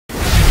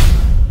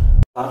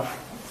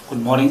Good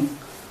morning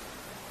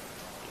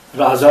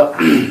र आज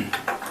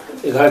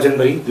 11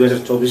 जनवरी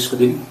 2024 को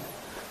दिन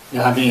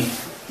यहाँ हामी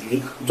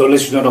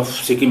जर्नलिस्ट युनियन अफ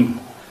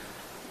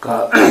सिक्किमका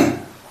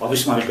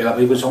अफिसमा हामी भेला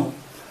भएको छौँ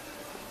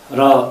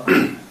र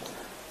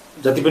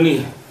जति पनि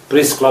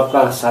प्रेस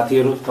क्लबका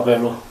साथीहरू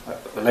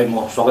तपाईहरुलाई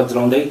म स्वागत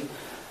जनाउँदै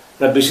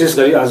र विशेष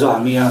गरी आज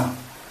हामी यहाँ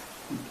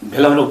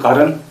भेला हुनुको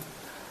कारण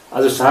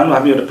आज सानो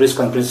हामी एउटा प्रेस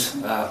कन्फरेन्स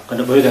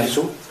गर्न गइरहेका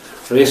छौँ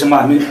र यसमा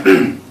हामी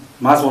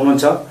माझमा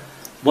हुनुहुन्छ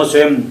म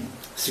स्वयं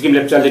Sikkim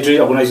Lepcha literary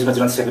अर्गनाइजेसनको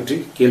general secretary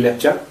के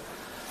लेप्चा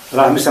र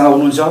हामीसँग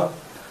हुनुहुन्छ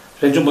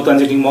रेन्जुम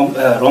बोतान्जी टिङमोङ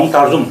रङ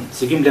तार्जुम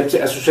सिक्किम लेप्चा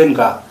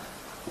एसोसिएसनका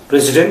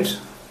प्रेसिडेन्ट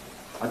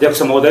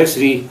अध्यक्ष महोदय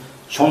श्री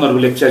छौनरु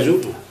लेप्चाज्यू।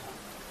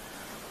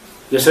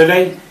 यसरी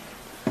नै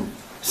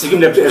सिक्किम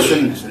लेप्चा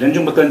एसोसिएसन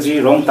रेन्जुम बोतान्जी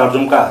रङ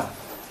तार्जुमका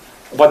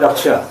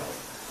उपाध्यक्ष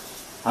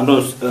हाम्रो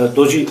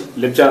दोजी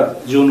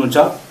लेप्चाज्यू हुनुहुन्छ।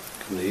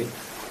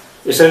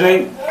 यसरी नै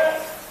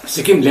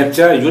सिक्किम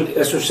लेप्चा युथ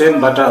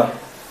एसोसिएसनबाट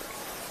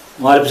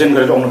उहाँ रिप्रेजेन्ट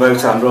गरेर आउनुभएको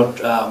छ हाम्रो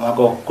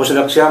उहाँको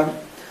कोषाध्यक्ष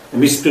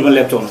मिस प्रिमल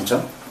लेप्चा हुनुहुन्छ।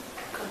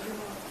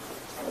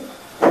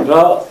 र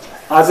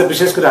आज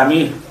विशेष गरी हामी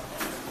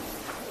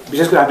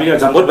यहाँ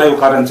जमघट भएको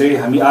कारण चाहिँ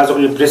हामी आजको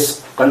यो प्रेस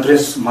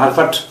कन्फरेन्स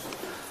मार्फत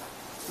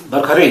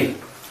भर्खरै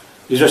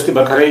हिजो अस्ति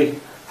भर्खरै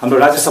हाम्रो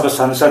राज्यसभा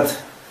सांसद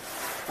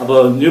अब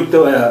नियुक्त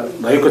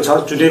भएको छ,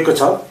 चुनिएको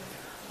छ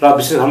र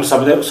विशेष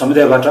हाम्रो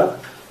समुदायबाट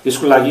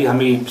यसको लागि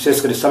हामी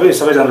विशेष गरी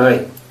सबैजनालाई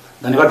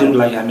धन्यवाद दिनुको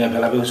लागि हामी यहाँ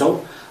भेला भएको छौँ।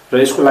 र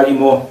यसको लागि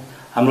म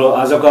हाम्रो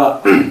आजका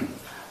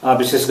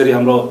विशेष गरी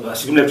हाम्रो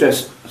सिक्किम लेप्चा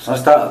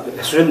संस्था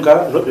एसोसिएसनका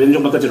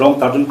रेन्जुम बोतान्जी रङ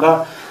तार्जुमका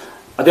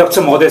अध्यक्ष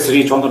महोदय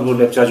श्री छौनरु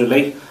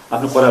लेप्चाज्यूलाई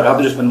आफ्नो कुरा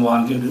राख्दिनुहोस् भन्ने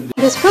म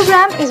This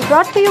program is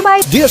brought to you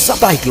by dear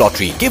साप्ताहिक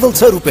लटरी केवल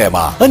 6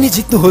 रुपैयाँमा अनि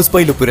जित्नुहोस्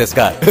पहिलो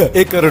पुरस्कार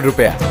 1 करोड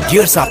रुपैयाँ।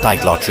 डियर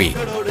साप्ताहिक लटरी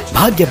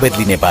भाग्य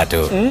बदलिने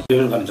बाटो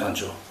गर्न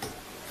चाहन्छु।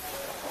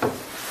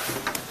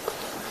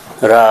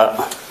 र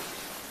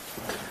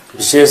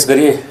विशेष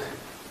गरी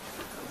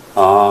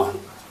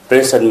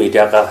प्रेस एन्ड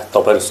मिडियाका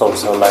तपाईहरु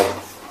सबैलाई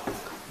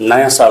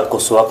नयाँ सालको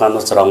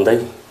शुभकामना चढाउँदै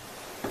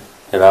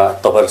र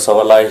तपाईहरु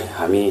सबैलाई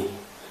हामी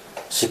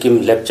सिक्किम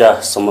लेप्चा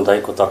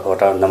समुदायको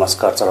तर्फबाट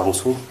नमस्कार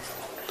चढाउँछु।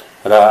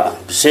 र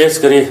विशेष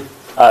गरी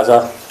आज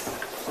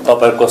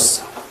तपाईहरुको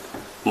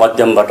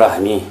माध्यमबाट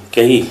हामी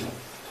केही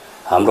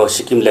हाम्रो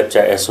सिक्किम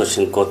लेप्चा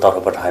एसोसिएसनको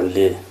तर्फबाट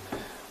हामीले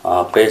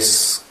प्रेस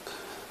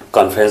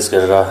कन्फरेन्स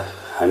गरेर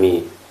हामी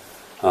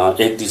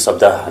एक दुई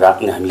शब्द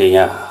राख्ने हामीले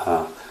यहाँ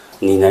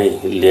निर्णय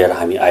लिएर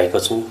हामी आएको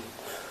छौँ।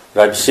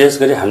 र विशेष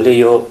गरी हामीले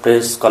यो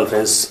प्रेस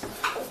कन्फरेन्स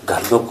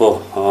गर्नुको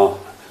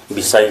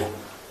विषय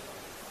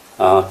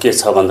के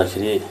छ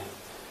भन्दाखेरि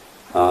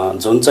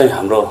जुन चाहिँ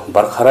हाम्रो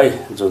भर्खरै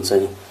जुन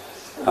चाहिँ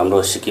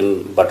हाम्रो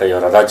सिक्किमबाट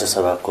एउटा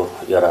राज्यसभाको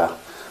एउटा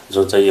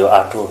जुन चाहिँ यो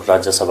 8औं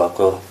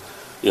राज्यसभाको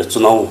यो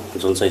चुनाव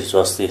जुन चाहिँ हिजो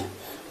अस्ति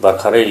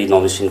भर्खरै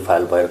नोमिनेसन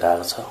फाइल भएर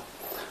गएको छ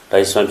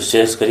र यसमा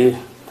विशेष गरी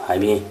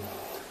हामी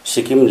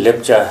सिक्किम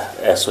लेप्चा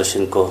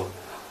एसोसिएसनको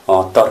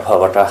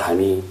तर्फबाट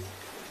हामी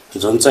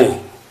जुन चाहिँ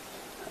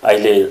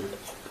अहिले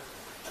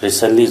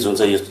रिसेन्टली जुन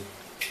चाहिँ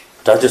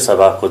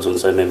राज्यसभाको जुन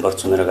चाहिँ मेम्बर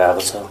चुनेर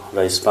गएको छ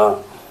र यसमा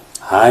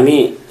हामी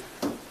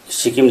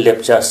सिक्किम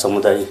लेप्चा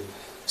समुदाय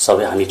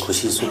सबै हामी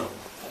खुसी छौँ।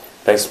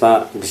 र यसमा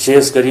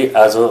विशेष गरी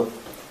आज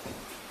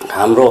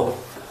हाम्रो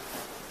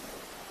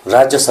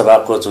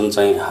राज्यसभाको जुन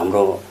चाहिँ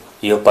हाम्रो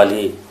यो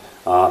पालि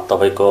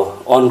तपाईको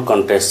अन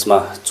कन्टेस्टमा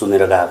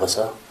चुनेर गएको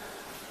छ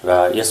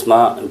र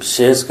यसमा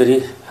विशेष गरी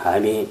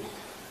हामी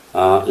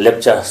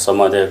लेप्चा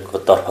समुदायको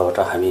तर्फबाट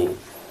हामी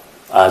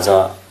आज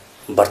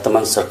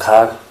वर्तमान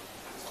सरकार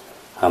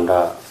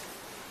हाम्रा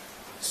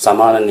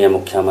सम्माननीय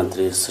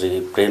मुख्यमन्त्री श्री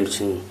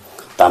प्रेमसिंह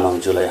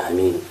तामाङज्यूलाई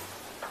हामी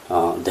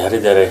धेरै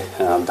धेरै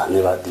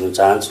धन्यवाद दिन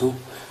चाहन्छौँ।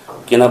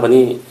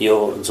 किनभने यो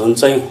जुन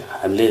चाहिँ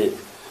हामीले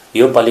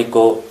यो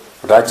पालिको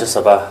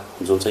राज्यसभा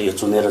जुन चाहिँ यो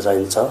चुनेर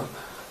जान्छ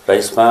र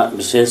यसमा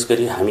विशेष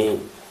गरी हामी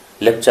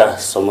लेप्चा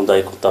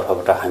समुदायको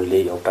तर्फबाट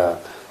हामीले एउटा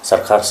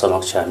सरकार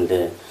समक्ष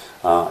हामीले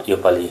यो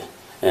पालि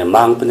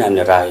माग पनि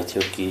हामीले राखेको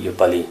थियो कि यो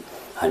पालि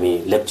हामी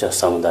लेप्चा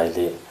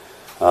समुदायले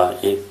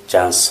एक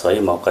चान्स है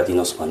मौका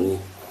दिनुहोस् भन्ने।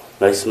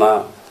 र यसमा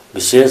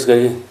विशेष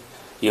गरी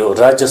यो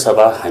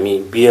राज्यसभा हामी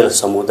बीएल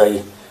समुदाय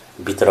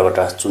भित्रबाट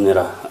चुनेर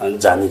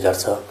जाने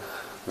गर्छ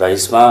र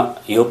यसमा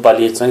यो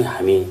पालि चाहिँ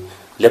हामी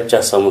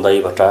लेप्चा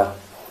समुदायबाट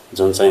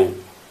जुन चाहिँ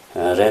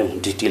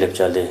रेन डीटी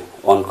लेप्चाले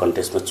अन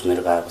कन्टेस्टमा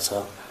चुनेर गएको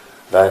छ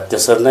र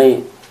त्यसरी नै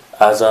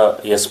आज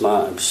यसमा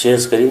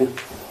विशेष गरी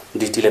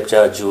डीटी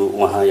लेप्चाज्यू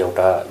उहाँ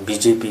एउटा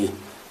बीजेपी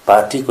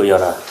पार्टीको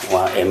एउटा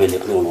उहाँ एमएलए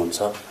पनि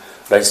हुनुहुन्छ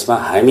र यसमा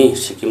हामी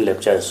सिक्किम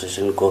लेप्चा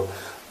एसोसिएसनको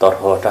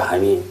तर्फबाट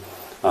हामी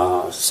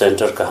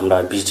सेन्टरका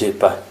हाम्रा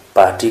बीजेपी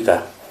पार्टीका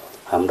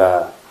हाम्रा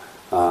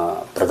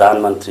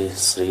प्रधानमन्त्री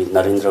श्री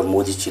नरेन्द्र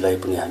मोदीजीलाई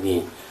पनि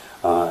हामी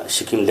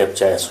सिक्किम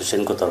लेप्चा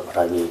एसोसिएसनको तर्फबाट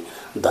हामी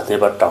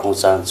धन्यवाद टाउन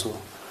चाहन्छौँ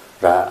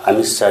र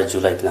अमित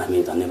शाहज्यूलाई पनि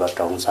हामी धन्यवाद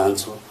टाउन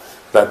चाहन्छौँ।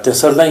 र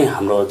त्यसरी नै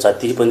हाम्रो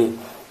जति पनि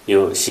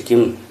यो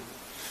सिक्किम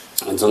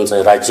जुन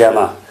चाहिँ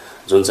राज्यमा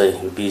जुन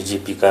चाहिँ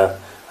बीजेपीका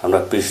हाम्रा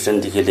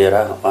प्रेसिडेन्टदेखि लिएर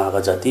उहाँका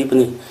जति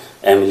पनि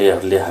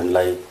एमएलएहरूले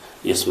हामीलाई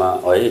यसमा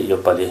है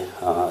योपालि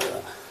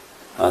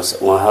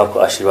उहाँहरूको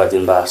आशीर्वाद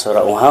दिनुभएको छ र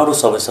उहाँहरू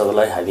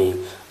सबैलाई हामी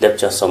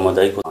लेप्चा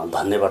समुदायको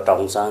धन्यवाद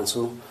टाउन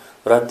चाहन्छु।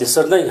 र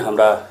त्यसरी नै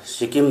हाम्रा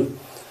सिक्किम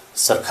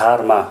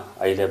सरकारमा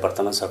अहिले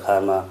वर्तमान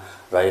सरकारमा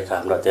रहेका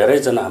हाम्रा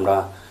धेरैजना हाम्रा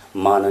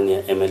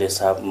माननीय एमएलए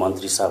साहब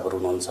मन्त्री साहबहरू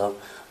हुनुहुन्छ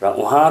र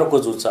उहाँहरूको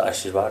जुन चाहिँ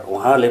आशीर्वाद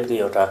उहाँहरूले पनि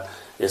एउटा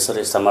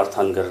यसरी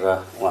समर्थन गरेर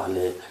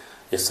उहाँले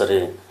यसरी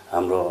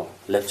हाम्रो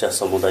लेप्चा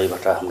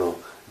समुदायबाट हाम्रो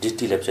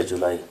डिटी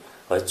लेप्चाज्यूलाई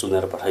है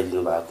चुनेर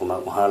पठाइदिनु भएकोमा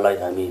उहाँलाई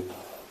हामी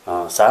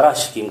सारा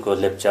सिक्किमको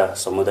लेप्चा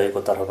समुदायको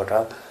तर्फबाट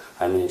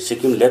हामी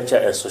सिक्किम लेप्चा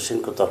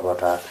एसोसिएसनको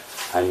तर्फबाट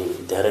हामी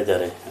धेरै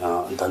धेरै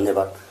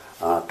धन्यवाद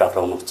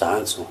टक्राउन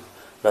चाहन्छौँ।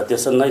 र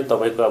त्यसरी नै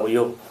तपाईँको अब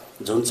यो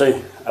जुन चाहिँ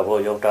अब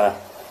एउटा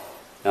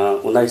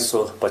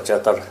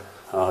 1975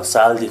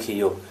 सालदेखि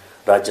यो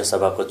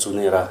राज्यसभाको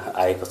चुनेर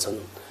आएको छन्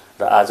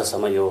र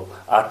आजसम्म यो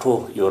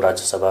 8औं यो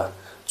राज्यसभा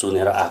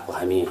चुनेर आएको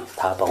हामी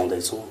थाहा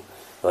पाउँदैछौँ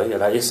है।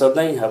 र यसरी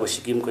नै अब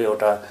सिक्किमको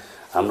एउटा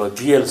हाम्रो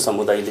बिएल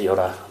समुदायले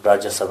एउटा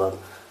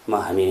राज्यसभामा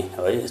हामी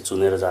है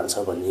चुनेर जान्छ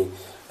भन्ने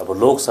अब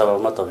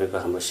लोकसभामा तपाईँको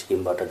हाम्रो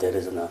सिक्किमबाट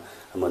धेरैजना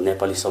हाम्रो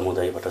नेपाली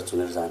समुदायबाट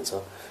चुनेर जान्छ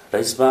र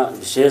यसमा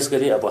विशेष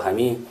गरी अब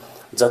हामी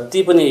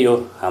जति पनि यो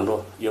हाम्रो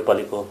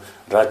योपालिको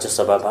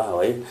राज्यसभामा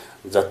है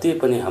जति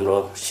पनि हाम्रो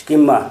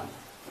सिक्किममा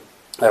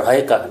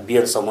रहेका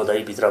बिएल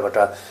समुदायभित्रबाट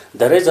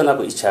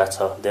धेरैजनाको इच्छा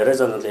छ,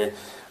 धेरैजनाले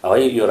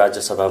है यो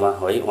राज्यसभामा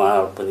है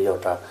उहाँहरू पनि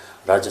एउटा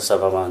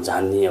राज्यसभामा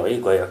जान्ने है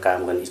गएर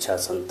काम गर्ने इच्छा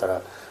छन्। तर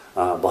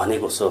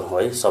भनेको छु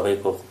है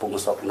सबैको पुग्न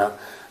सक्न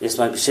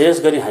यसमा विशेष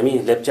गरी हामी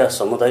लेप्चा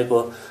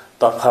समुदायको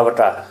तर्फबाट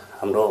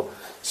हाम्रो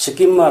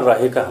सिक्किममा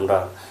रहेका हाम्रा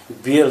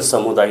बिएल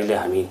समुदायले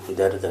हामी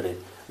धेरै धेरै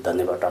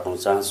धन्यवाद टाक्न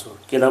चाहन्छु।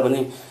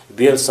 किनभने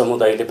बिएल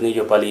समुदायले पनि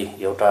योपालि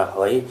एउटा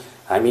है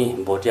हामी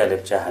भोटिया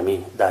लेप्चा हामी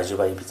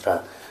दाजुभाइभित्र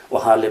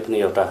उहाँले पनि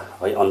एउटा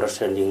है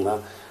अन्डरस्ट्यान्डिङमा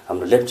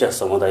हाम्रो लेप्चा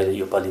समुदायले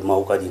योपालि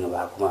मौका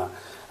दिनुभएकोमा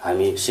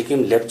हामी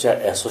सिक्किम लेप्चा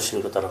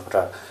एसोसिएसनको तर्फबाट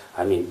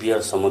हामी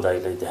बिएल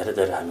समुदायलाई धेरै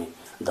धेरै हामी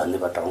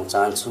धन्यवाद टाक्न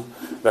चाहन्छौँ।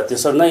 र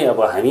त्यसरी नै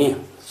अब हामी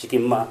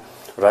सिक्किममा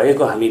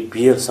रहेको हामी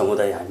बिएल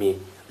समुदाय हामी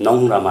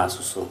नौरा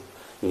मासुसु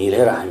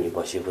मिलेर हामी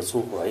बसेको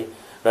छौँ है।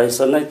 र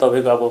यसरी नै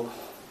तपाईँको अब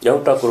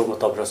एउटा कुरोको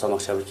तपाईँको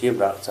समस्यामा के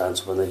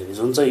चाहन्छु भन्दाखेरि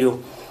जुन चाहिँ यो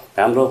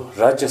हाम्रो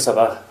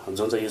राज्यसभा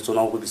जुन चाहिँ यो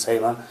चुनावको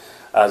विषयमा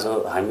आज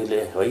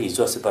हामीले है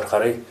हिजो अस्ति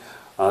भर्खरै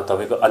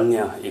तपाईँको अन्य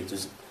एक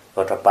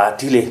दुईवटा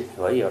पार्टीले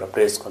है एउटा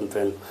प्रेस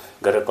कन्फरेन्स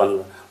गरेर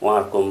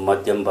उहाँहरूको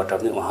माध्यमबाट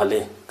पनि उहाँले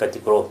कति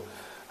कुरो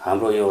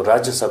हाम्रो यो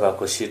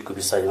राज्यसभाको सिटको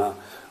विषयमा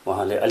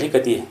उहाँले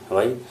अलिकति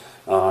है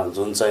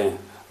जुन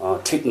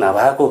चाहिँ ठिक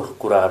नभएको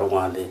कुराहरू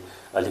उहाँले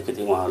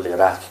अलिकति उहाँले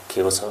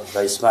राखेको छ।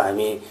 र यसमा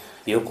हामी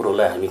यो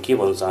कुरोलाई हामी के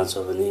भन्न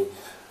चाहन्छौँ भने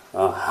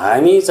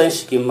हामी चाहिँ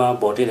सिक्किममा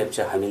भोटे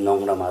लेप्चा हामी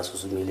नौरा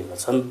मासुसु मिलेका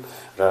छन्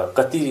र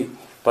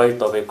कतिपय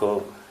तपाईँको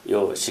यो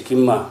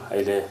सिक्किममा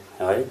अहिले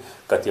है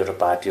कतिवटा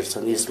पार्टीहरू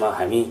छन् यसमा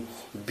हामी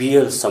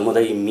बिएल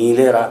समुदाय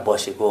मिलेर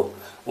बसेको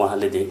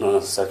उहाँले देख्न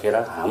नसकेर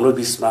हाम्रो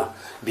बिचमा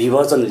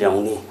विभाजन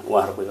ल्याउने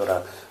उहाँहरूको एउटा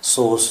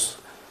सोच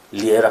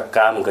लिएर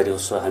काम गरेको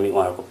छ हामी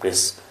उहाँहरूको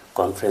प्रेस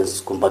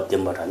कन्फरेन्सको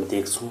माध्यमबाट हामी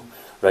देख्छौँ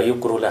र यो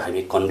कुरोलाई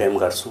हामी कन्डेम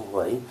गर्छौँ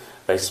है।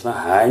 र यसमा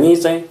हामी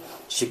चाहिँ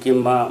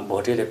सिक्किममा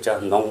भोटे लेप्चा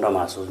नौरा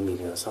मासु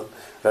मिलेका छन्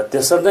र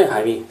त्यसरी नै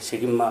हामी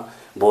सिक्किममा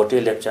भोटे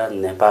लेप्चा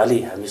नेपाली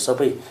हामी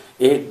सबै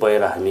एक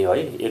भएर हामी है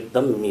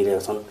एकदम मिलेका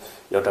छन्।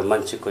 एउटा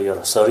मान्छेको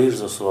एउटा शरीर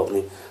जसो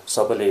भने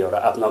सबैले एउटा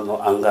आफ्नो आफ्नो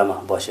अङ्गमा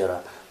बसेर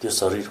त्यो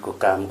शरीरको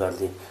काम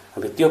गर्ने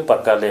हामी त्यो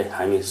प्रकारले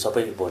हामी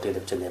सबै भोटे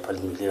लेप्चा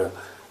नेपाली मिलेर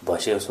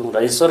बसेका छौँ।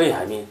 र यसरी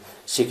हामी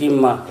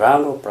सिक्किममा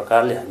राम्रो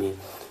प्रकारले हामी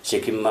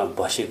सिक्किममा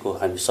बसेको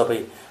हामी सबै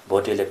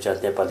भोटे लेप्चा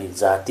नेपाली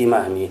जातिमा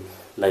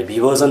हामीलाई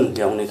विभाजन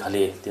ल्याउने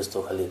खाले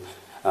त्यस्तो खाले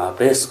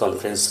प्रेस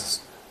कन्फरेन्स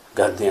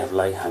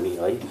गर्नेहरूलाई हामी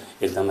है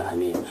एकदमै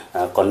हामी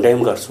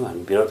कन्डेम गर्छौँ,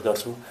 हामी विरोध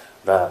गर्छौँ।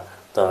 र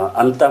त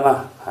अन्तमा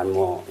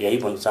म यही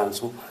भन्न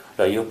चाहन्छु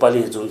र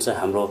योपालि जुन चाहिँ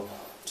हाम्रो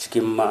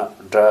सिक्किममा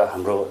र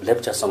हाम्रो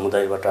लेप्चा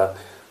समुदायबाट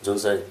जुन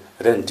चाहिँ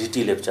रेन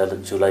डिटी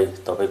लेप्चाज्यूलाई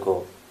तपाईँको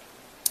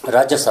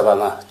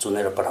राज्यसभामा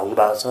चुनेर पठाउनु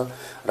भएको छ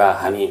र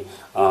हामी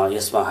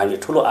यसमा हामी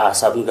ठुलो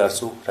आशा पनि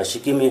गर्छौँ र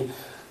सिक्किमे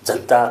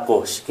जनताको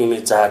सिक्किमे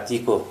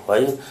जातिको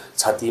है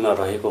छातीमा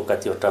रहेको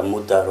कतिवटा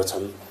मुद्दाहरू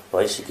छन्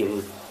है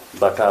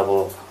सिक्किमबाट अब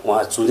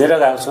उहाँ चुनेर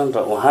गएको छन् र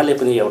उहाँले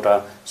पनि एउटा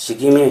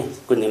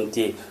सिक्किमेको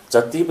निम्ति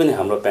जति पनि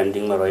हाम्रो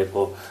पेन्डिङमा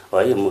रहेको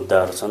है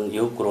मुद्दाहरू छन्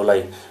यो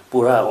कुरोलाई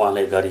पुरा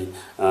उहाँले गरी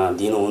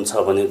दिनुहुन्छ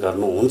भने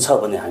गर्नुहुन्छ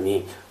भने हामी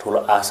ठुलो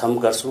आशा पनि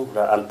गर्छौँ र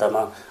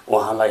अन्तमा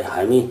उहाँलाई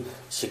हामी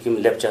सिक्किम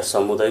लेप्चा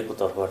समुदायको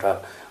तर्फबाट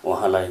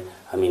उहाँलाई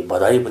हामी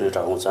बधाई पनि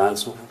टाउन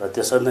चाहन्छौँ। र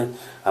त्यसरी नै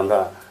हाम्रा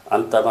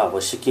अन्तमा अब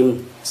सिक्किम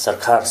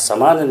सरकार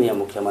सम्माननीय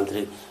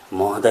मुख्यमन्त्री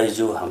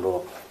महोदयज्यू हाम्रो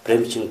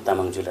प्रेमसिंह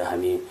तामाङज्यूलाई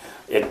हामी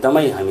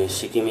एकदमै हामी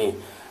सिक्किमे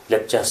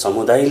लेप्चा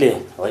समुदायले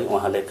है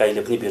उहाँले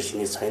कहिले पनि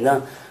बिर्सिने छैन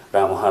र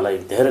उहाँलाई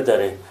धेरै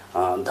धेरै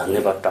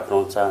धन्यवाद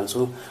टाक्न चाहन्छु।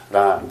 र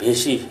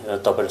बेसी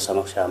तपाईँहरू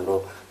समक्ष हाम्रो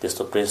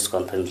त्यस्तो प्रेस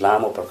कन्फरेन्स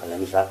लामो प्रकारले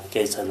हामी राख्ने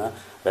केही छैन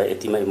र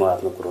यतिमै म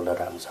आफ्नो कुरोलाई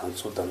राख्न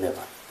चाहन्छु।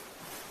 धन्यवाद।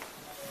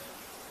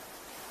 Thank you.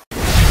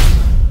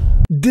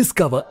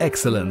 Discover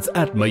excellence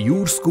at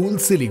Mayur School,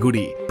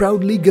 Siliguri,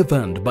 proudly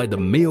governed by the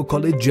Mayo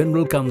College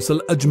General Council,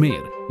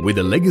 Ajmer, with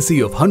a legacy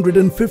of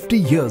 150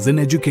 years in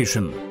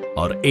education.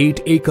 Our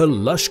 8-acre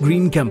lush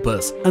green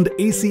campus and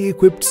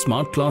AC-equipped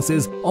smart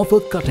classes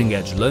offer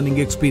cutting-edge learning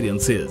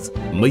experiences.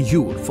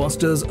 Mayur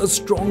fosters a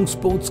strong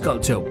sports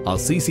culture. Our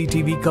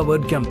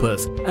CCTV-covered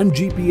campus and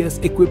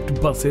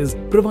GPS-equipped buses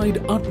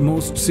provide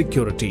utmost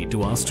security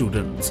to our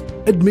students.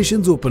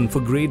 Admissions open for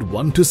grade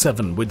 1 to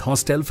 7 with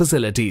hostel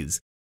facilities.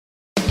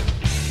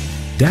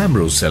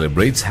 Damro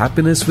celebrates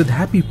happiness with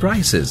happy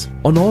prices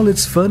on all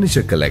its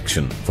furniture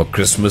collection for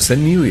Christmas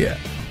and New Year.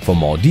 For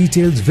more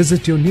details,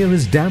 visit your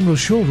nearest Damro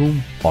showroom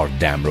or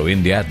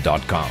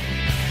damroindia.com.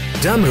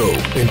 Damro,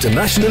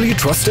 internationally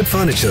trusted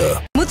furniture.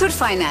 Muthoot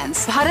finance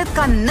Bharat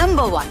का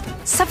number 1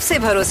 सबसे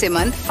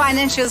भरोसेमंद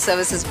financial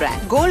services brand.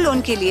 Gold loan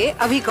के लिए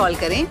अभी call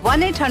करें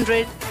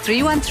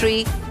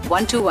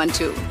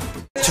 1-800-313-1212।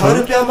 6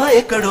 रुपया में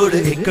 1 करोड़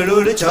 1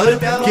 करोड़ 6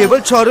 रुपया केवल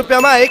 6 रुपया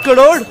में 1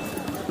 करोड़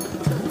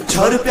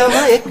 6 रुपया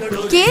में 1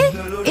 करोड़ के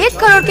 1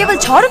 करोड केवल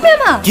 6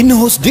 रुपैयाँमा।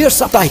 किन्नुहोस् डेढ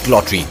साप्ताहिक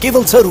लटरी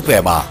केवल 6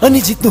 रुपैयाँमा अनि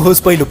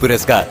जित्नुहोस् पहिलो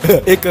पुरस्कार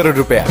 1 करोड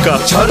रुपैयाँ।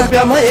 6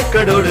 रुपया में 1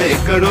 करोड़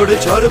 1 करोड़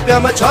 6 रुपया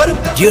में 6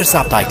 रुपया। डेढ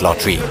साप्ताहिक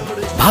लटरी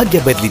भाग्य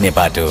बदलिने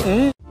बाटो।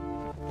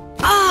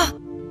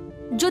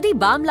 যদি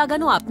বাম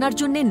লাগানো আপনার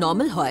জন্য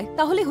নরমাল হয়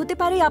তাহলে হতে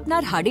পারে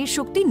আপনার হাড়ের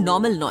শক্তি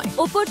নরমাল নয়।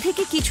 উপর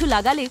থেকে কিছু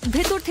লাগালে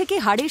ভেতর থেকে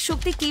হাড়ের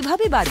শক্তি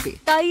কিভাবে বাড়বে?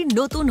 তাই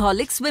নতুন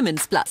হরলিক্স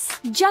উইমেন্স প্লাস,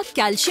 যা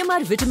ক্যালসিয়াম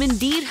আর ভিটামিন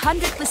ডি এর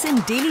 100%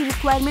 ডেইলি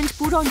রিকোয়ারমেন্ট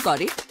পূরণ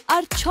করে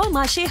আর 6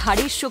 মাসে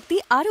হাড়ের শক্তি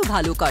আরো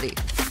ভালো করে।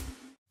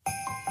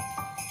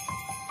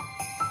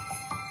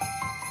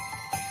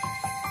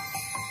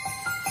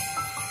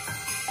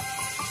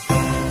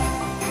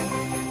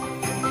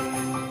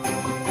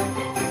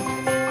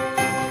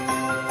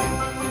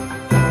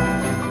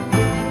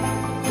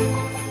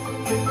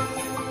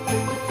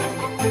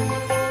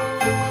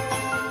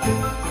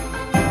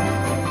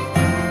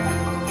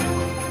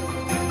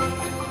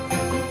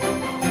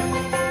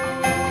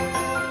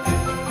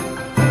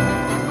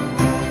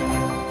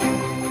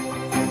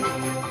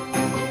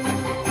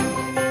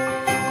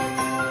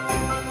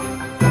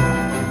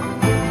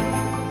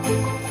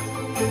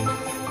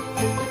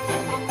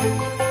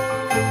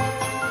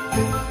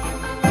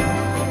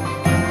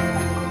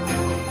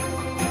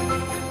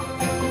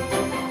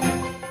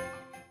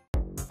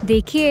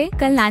 देखिए,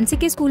 कल नैन्सी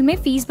के स्कूल में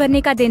फीस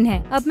भरने का दिन है।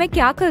 अब मैं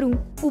क्या करूं?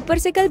 ऊपर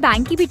से कल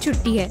बैंक की भी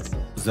छुट्टी है।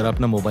 जरा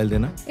अपना मोबाइल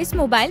देना। इस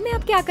मोबाइल में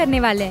आप क्या करने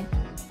वाले हैं?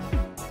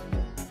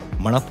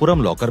 मणप्पुरम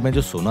लॉकर में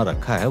जो सोना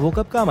रखा है वो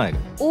कब काम आएगा?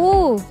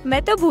 ओह,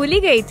 मैं तो भूल ही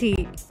गई थी।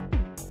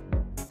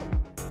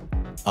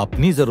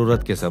 अपनी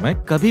जरूरत के समय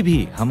कभी भी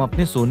हम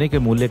अपने सोने के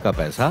मूल्य का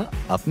पैसा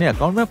अपने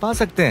अकाउंट में पा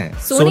सकते हैं।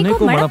 सोने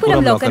को मणप्पुरम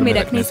लॉकर में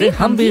रखने से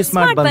हम भी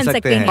स्मार्ट बन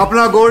सकते हैं।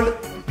 अपना गोल्ड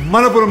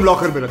मणप्पुरम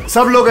लॉकर में रख।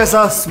 सब लोग ऐसा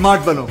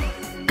स्मार्ट बनो,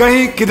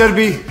 कहीं किधर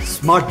भी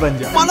स्मार्ट बन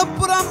जाए।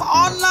 Manappuram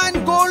online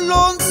gold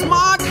loan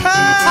smart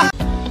है।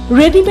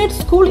 रेडीमेड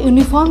स्कूल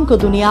यूनिफॉर्म को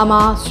दुनिया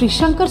में श्री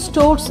शंकर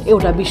स्टोर्स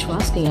एउटा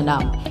विश्वसनीय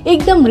नाम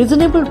एकदम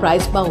रिजनेबल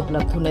प्राइस में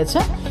उपलब्ध हुनेछ।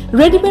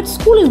 रेडीमेड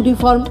स्कूल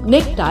यूनिफॉर्म,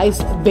 नेक ties,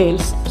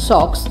 belt,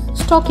 socks,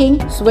 stocking,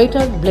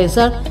 sweater,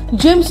 blazer,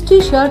 James T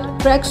shirt,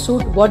 track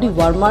suit, body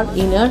warmer,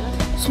 inner,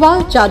 स्वाल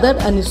चादर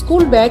अनि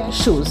school bag,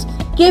 shoes,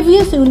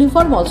 KVS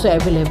uniform also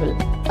available।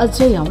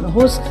 अझै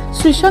आउनुहोस्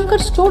श्री शंकर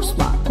स्टोर्स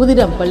में,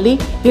 खुदिरामपल्ली,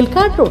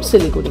 हिलकाट रोड,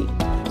 सिलीगुड़ी।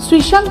 श्री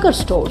शंकर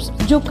स्टोर्स,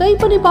 जो कहीं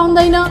पनि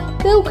पाउँदैन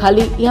त्यो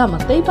खाली यहाँ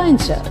मात्रै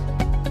पाइन्छ।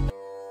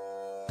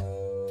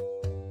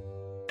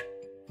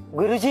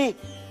 गुरुजी,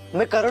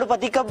 मैं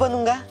करोड़पति कब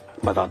बनूंगा?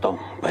 बताता हूँ,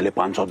 पहले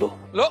 500 दो।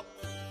 लो,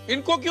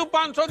 इनको क्यों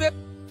 500 दे?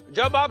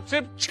 जब आप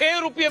सिर्फ 6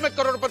 रुपये में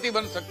करोड़पति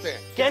बन सकते हैं।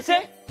 कैसे?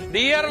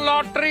 डियर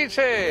लॉटरी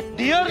से।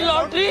 Dear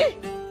lottery?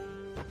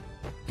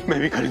 मैं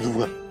भी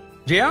खरीदूंगा।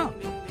 जी हाँ,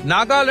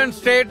 Nagaland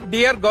state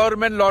dear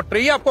government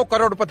lottery आपको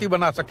करोड़पति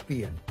बना सकती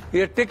है।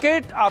 ये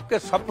टिकट आपके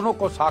सपनों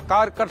को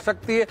साकार कर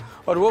सकती है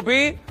और वो भी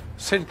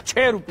सिर्फ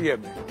 6 रुपये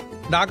में।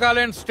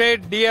 Nagaland state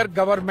dear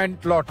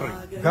government lottery,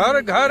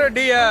 घर घर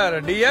डियर,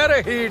 डियर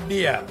ही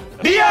डियर।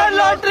 Dear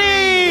lottery.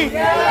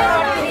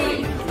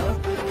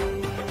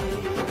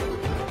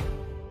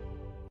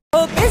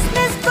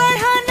 बिजनेस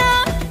बढ़ाना,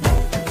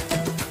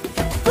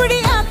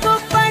 गुड़िया को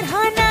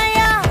पढ़ाना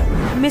या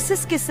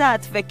मिसेस के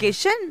साथ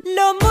वेकेशन,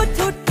 लो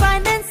मुथूट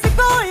फाइनेंस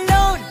गोल्ड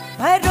लोन।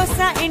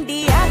 भरोसा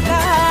इंडिया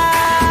का,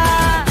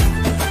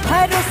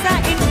 भरोसा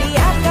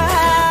इंडिया का।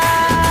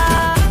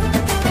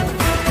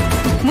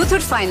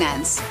 मुथूट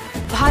फाइनेंस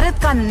भारत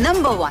का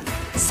नंबर 1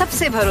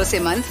 सबसे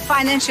भरोसेमंद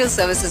financial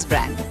services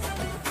brand.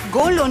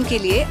 Gold loan के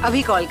लिए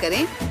अभी कॉल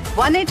करें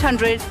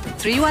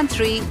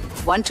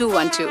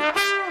 1-800-313-1212।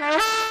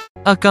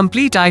 A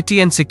complete IT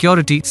and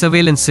security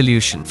surveillance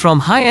solution. From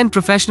high-end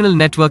professional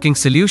networking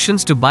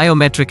solutions to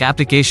biometric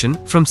application,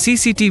 from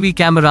CCTV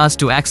cameras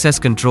to access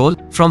control,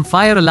 from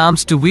fire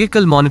alarms to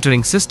vehicle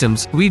monitoring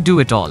systems, we do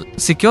it all.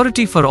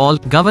 Security for all,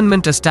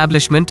 government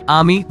establishment,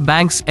 army,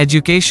 banks,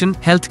 education,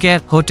 healthcare,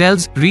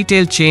 hotels,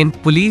 retail chain,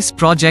 police,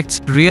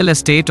 projects, real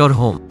estate or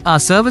home. Our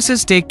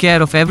services take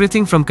care of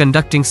everything from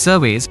conducting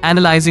surveys,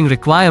 analyzing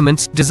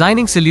requirements,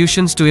 designing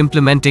solutions to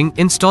implementing,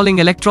 installing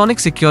electronic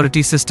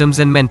security systems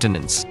and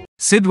maintenance.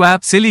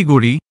 Sidwap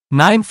Siliguri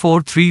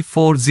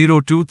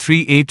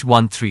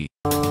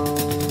 9434023813